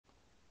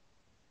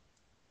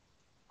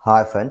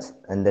Hi friends,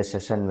 in this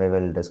session we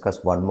will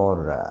discuss one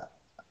more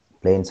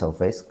plane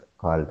surface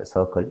called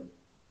circle.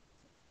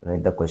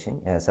 Read the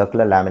question. A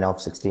circular lamina of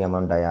 60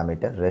 mm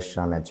diameter rests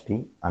on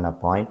HP on a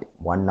point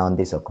 1 on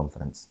the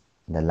circumference.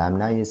 The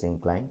lamina is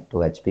inclined to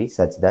HP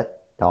such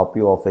that top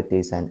view of it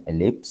is an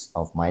ellipse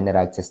of minor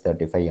axis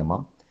 35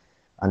 mm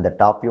and the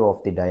top view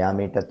of the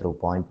diameter through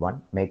point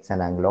 1 makes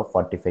an angle of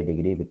 45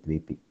 degree with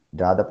VP.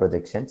 Draw the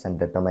projections and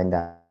determine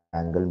the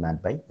angle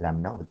made by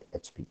lamina with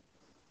HP.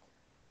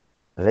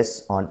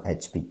 Rests on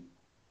HP.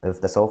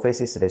 If the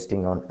surface is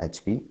resting on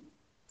HP,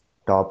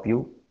 top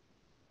view,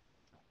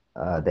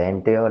 the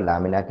entire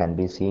lamina can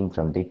be seen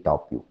from the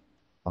top view.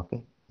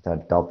 Okay,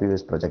 the top view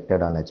is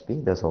projected on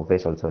HP, the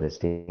surface also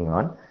resting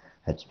on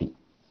HP.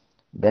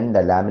 Then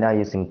the lamina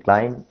is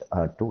inclined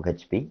to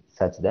HP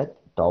such that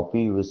top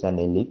view is an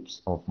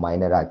ellipse of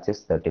minor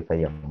axis 35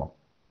 mm.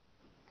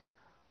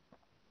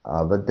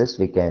 With this,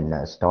 we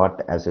can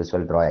start as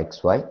usual, draw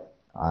XY,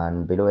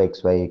 and below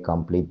XY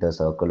complete the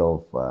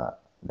circle of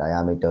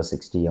diameter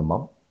 60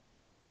 mm.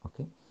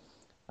 Okay,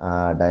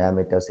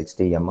 diameter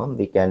 60 mm.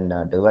 We can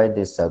divide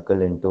this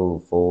circle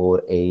into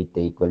 4, 8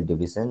 equal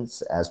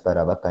divisions as per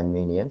our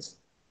convenience.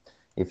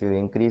 If you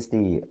increase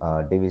the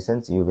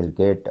divisions, you will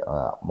get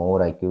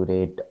more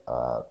accurate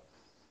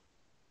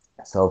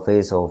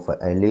surface of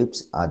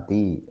ellipse at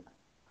the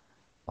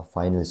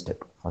final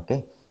step.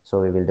 Okay, so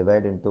we will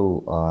divide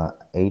into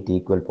 8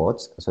 equal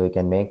parts. So you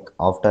can make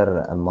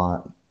after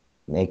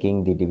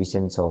making the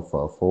divisions of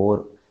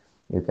 4,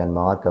 you can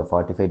mark a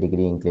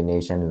 45-degree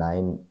inclination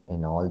line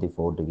in all the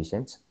 4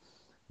 divisions.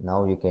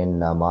 Now you can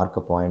mark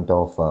a point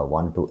of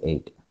 1 to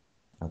 8.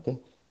 Okay,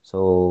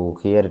 so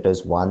here it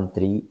is 1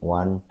 3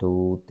 1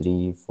 2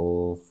 3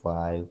 4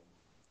 5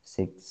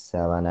 6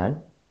 7 and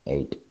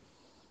 8.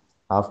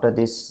 After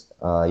this,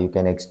 you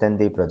can extend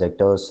the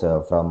projectors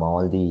from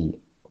all the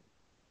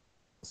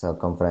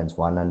circumference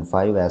 1 and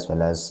 5 as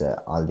well as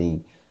all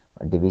the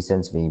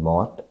divisions we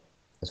marked.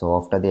 So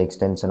after the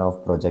extension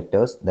of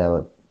projectors,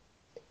 the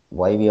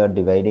why we are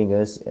dividing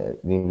is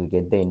we will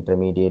get the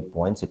intermediate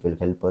points. It will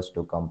help us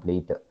to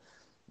complete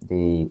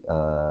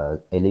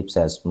the ellipse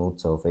as smooth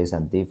surface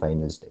and the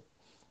final step.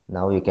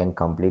 Now you can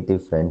complete the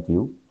front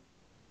view,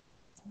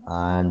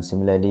 and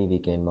similarly we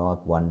can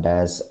mark 1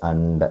 dash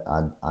and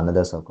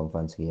another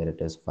circumference. Here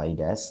it is 5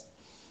 dash,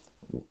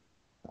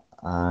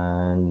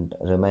 and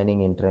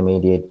remaining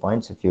intermediate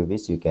points, if you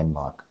wish, you can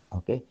mark.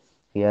 Okay,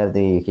 here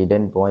the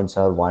hidden points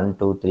are 1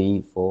 2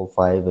 3 4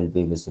 5 will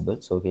be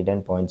visible, so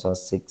hidden points are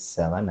 6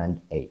 7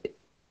 and 8.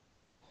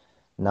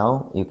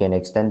 Now you can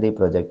extend the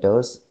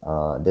projectors.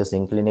 This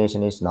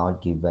inclination is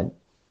not given,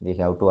 we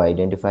have to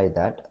identify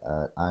that,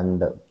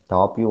 and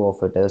top view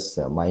of it is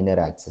minor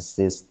axis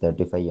is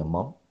 35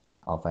 mm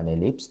of an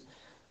ellipse.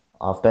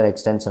 After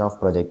extension of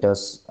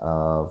projectors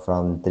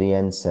from 3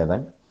 and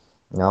 7,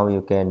 now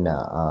you can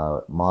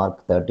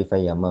mark 35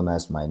 mm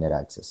as minor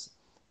axis.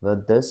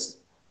 With this,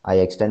 I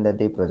extended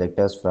the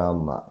projectors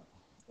from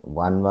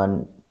 1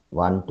 1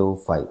 1 to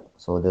 5.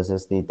 So this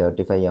is the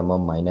 35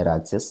 mm minor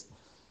axis,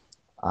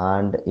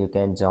 and you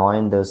can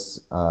join this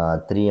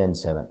 3 and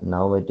 7.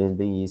 Now it will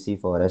be easy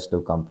for us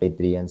to complete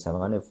 3 and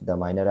 7. If the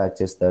minor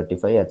axis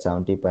 35 at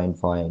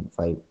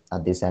 70.5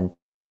 at the center,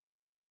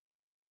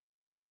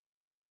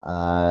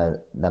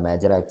 the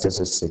major axis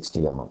is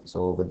 60 mm.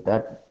 So with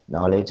that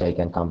knowledge, I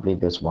can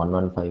complete this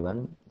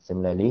 1151.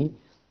 Similarly,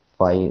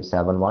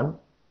 571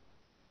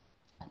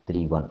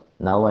 3 1.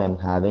 Now I am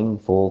having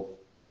 4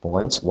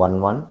 points: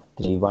 1 1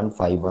 3 1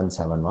 5 1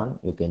 7 1.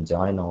 You can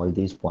join all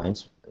these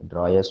points,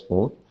 draw a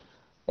smooth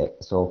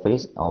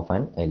surface of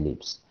an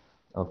ellipse.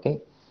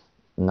 Okay,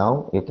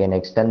 now you can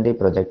extend the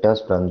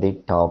projectors from the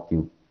top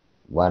view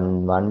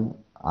 1 1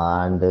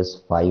 and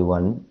this 5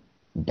 1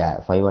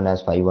 dash 5 1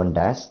 as 5 1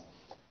 dash.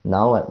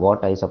 Now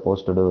what I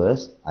supposed to do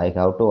is I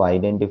have to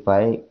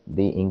identify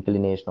the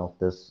inclination of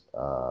this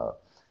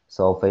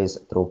surface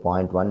through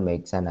point 1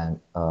 makes an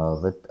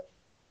with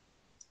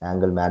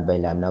angle made by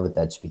lamina with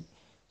HP.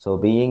 So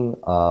being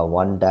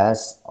 1 dash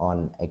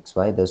on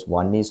XY, this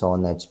 1 is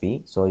on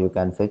HP. So you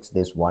can fix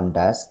this 1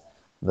 dash.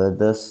 With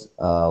this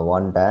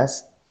 1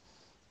 dash,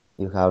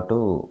 you have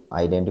to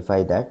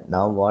identify that.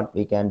 Now what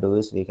we can do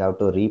is we have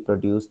to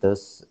reproduce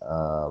this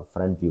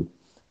front view.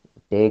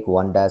 Take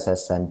 1 dash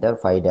as center,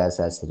 5 dash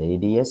as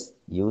radius.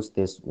 Use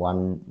this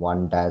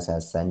 1 dash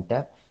as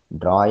center.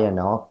 Draw an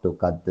arc to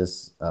cut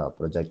this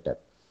projector.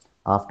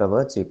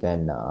 Afterwards, you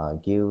can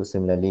give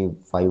similarly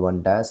 5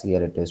 1 dash.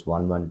 Here it is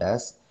 1 1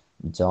 dash.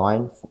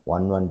 Join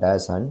 1 1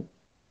 dash and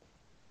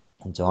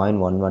join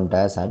 1 1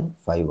 dash and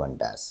 5 1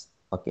 dash.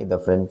 Okay, the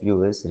front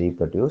view is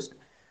reproduced,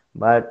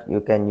 but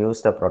you can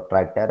use the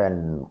protractor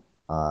and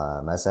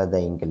measure the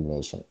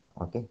inclination.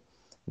 Okay,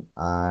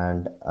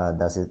 and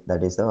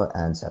that is the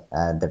answer.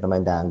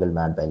 Determine the angle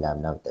made by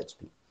lamina with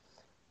HP.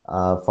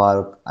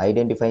 For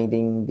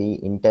identifying the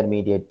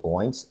intermediate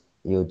points,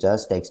 you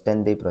just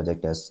extend the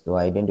projectors. To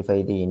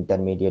identify the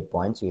intermediate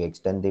points, you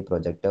extend the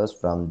projectors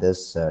from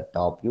this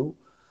top view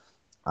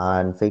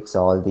and fix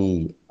all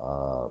the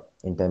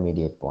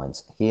intermediate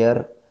points.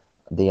 Here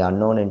the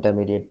unknown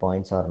intermediate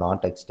points are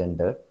not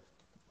extended.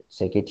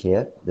 Check it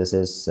here. This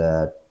is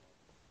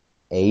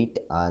 8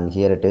 and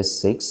here it is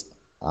 6,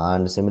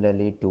 and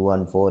similarly 2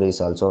 and 4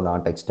 is also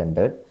not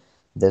extended.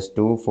 This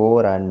 2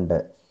 4 and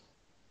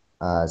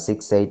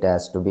 6 8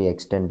 has to be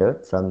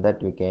extended. From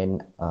that we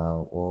can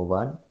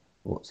O1,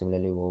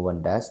 similarly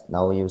O1 dash.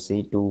 Now you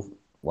see 2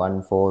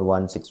 1 4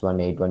 1 6 1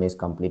 8 1 is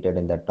completed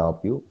in the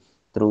top view.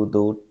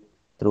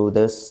 Through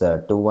this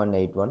 2 1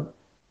 8 1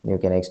 you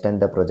can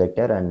extend the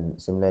projector,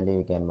 and similarly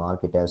you can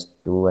mark it as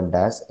 2 1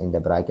 dash. In the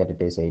bracket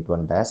it is 8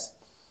 1 dash.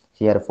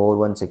 Here 4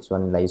 1 6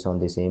 1 lies on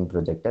the same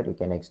projector. You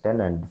can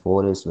extend, and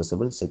 4 is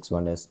visible, 6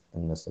 1 is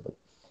invisible.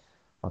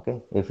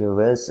 Okay, if you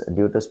wish,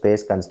 due to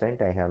space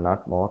constraint I have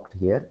not marked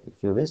here.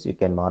 If you wish, you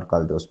can mark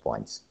all those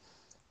points.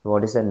 So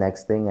what is the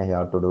next thing I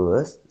have to do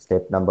is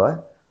step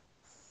number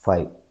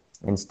 5.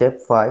 In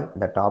step 5,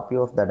 the top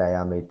view of the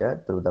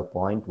diameter through the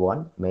point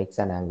 1 makes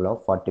an angle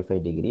of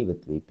 45 degree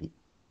with VP.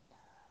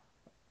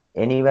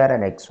 Anywhere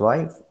an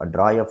XY,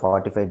 draw a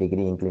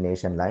 45-degree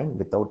inclination line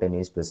without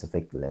any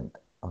specific length.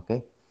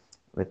 Okay,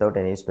 without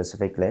any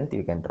specific length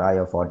you can draw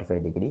a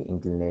 45-degree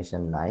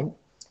inclination line.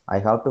 I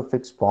have to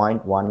fix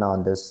point 1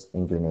 on this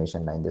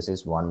inclination line. This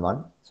is 1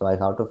 1, so I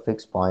have to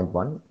fix point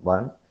 1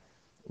 1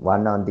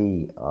 1 on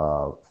the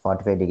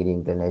 45-degree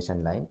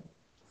inclination line.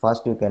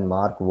 First you can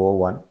mark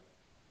O1.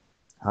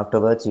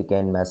 Afterwards you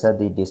can measure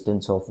the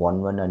distance of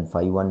 1 1 and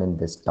 5 1 in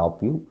this top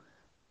view,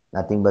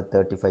 nothing but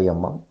 35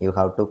 mm. You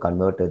have to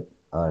convert it,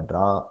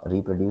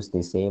 reproduce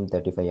the same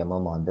 35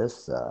 mm on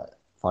this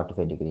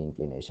 45-degree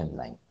inclination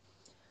line.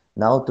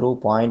 Now through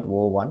point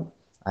O1,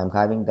 I am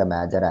having the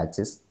major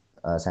axis,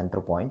 center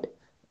point.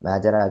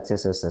 Major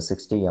axis is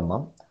 60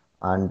 mm,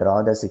 and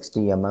draw the 60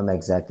 mm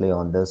exactly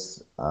on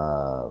this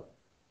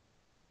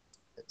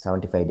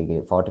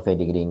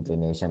 45-degree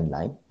inclination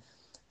line.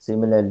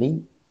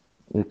 Similarly,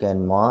 you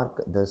can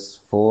mark this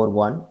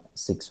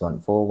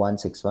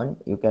 4161.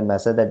 You can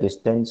measure the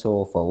distance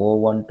of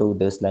O1 to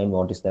this line.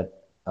 What is that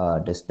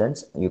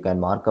distance? You can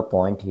mark a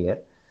point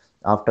here.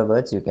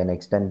 Afterwards, you can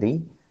extend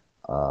the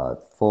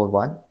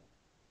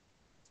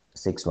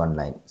 4161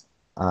 lines,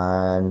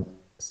 and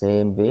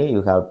same way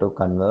you have to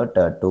convert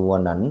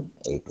 21 and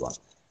 81.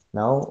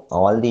 Now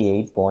all the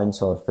 8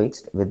 points are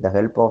fixed. With the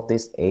help of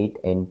these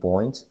 8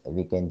 endpoints,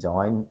 we can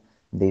join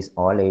these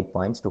all 8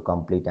 points to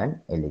complete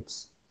an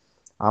ellipse.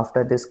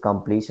 After this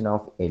completion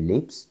of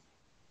ellipse,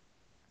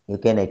 you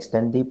can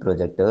extend the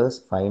projectors.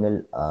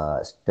 Final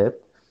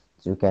step,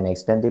 you can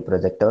extend the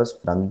projectors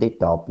from the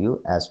top view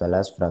as well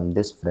as from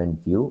this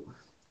front view.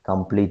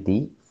 Complete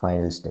the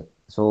final step.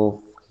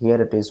 So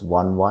here it is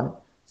 1 1.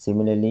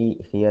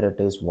 Similarly here it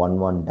is 1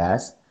 1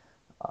 dash.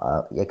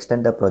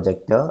 Extend the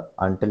projector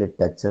until it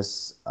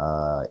touches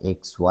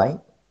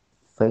XY.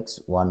 Fix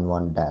 1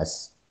 1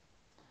 dash.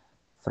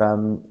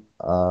 From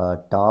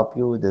top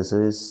view this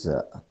is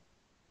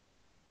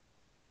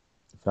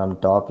from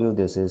top view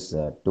this is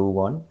 2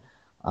 1,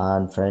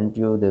 and front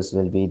view this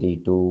will be the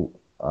 2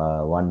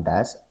 1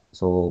 dash.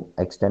 So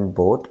extend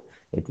both,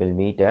 it will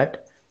meet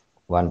at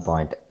 1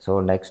 point.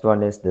 So next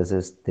one is this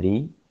is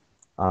 3,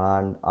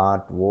 and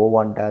at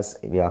O1 dash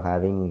we are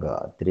having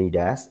 3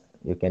 dash.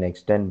 You can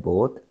extend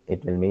both,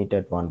 it will meet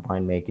at 1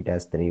 point, make it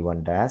as 3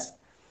 1 dash.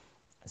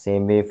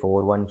 Same way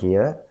 4 1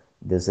 here,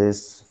 this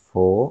is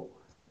 4.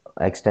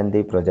 Extend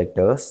the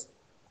projectors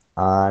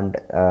and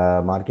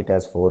mark it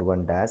as 4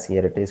 1 dash.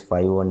 Here it is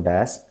 5 1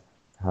 dash,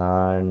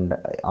 and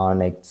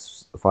on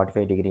X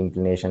 45-degree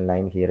inclination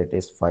line here it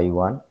is 5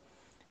 1.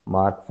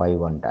 Mark 5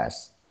 1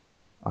 dash.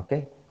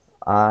 Okay,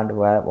 and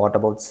what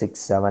about 6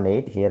 7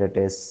 8? Here it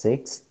is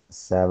 6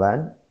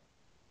 7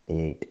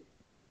 8.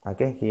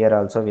 Okay, here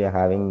also we are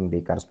having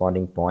the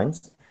corresponding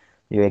points.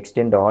 You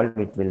extend all,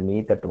 it will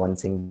meet at one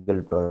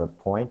single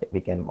point.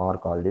 We can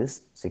mark all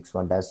this 6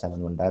 1 dash, 7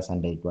 1 dash,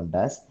 and 8 1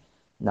 dash.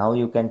 Now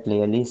you can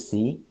clearly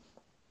see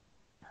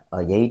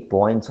 8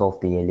 points of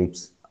the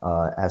ellipse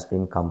has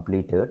been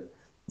completed.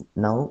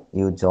 Now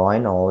you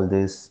join all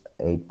these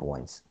 8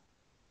 points.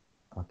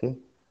 Okay,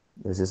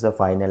 this is the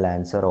final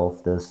answer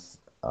of this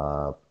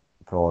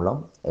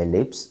problem,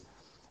 ellipse.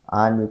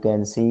 And you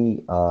can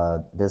see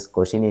this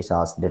question is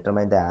asked,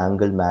 determine the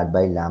angle made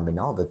by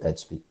lamina with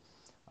HP,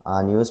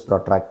 and use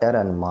protractor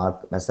and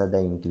measure the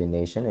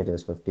inclination. It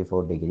is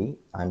 54 degree,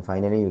 and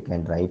finally you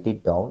can write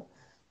it down.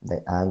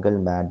 The angle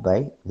made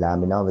by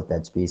lamina with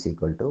HP is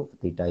equal to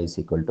theta is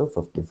equal to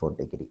 54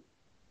 degree.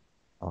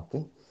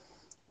 Okay,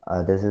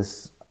 this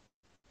is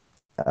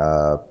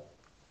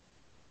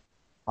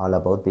all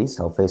about the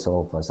surface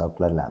of a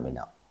circular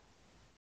lamina.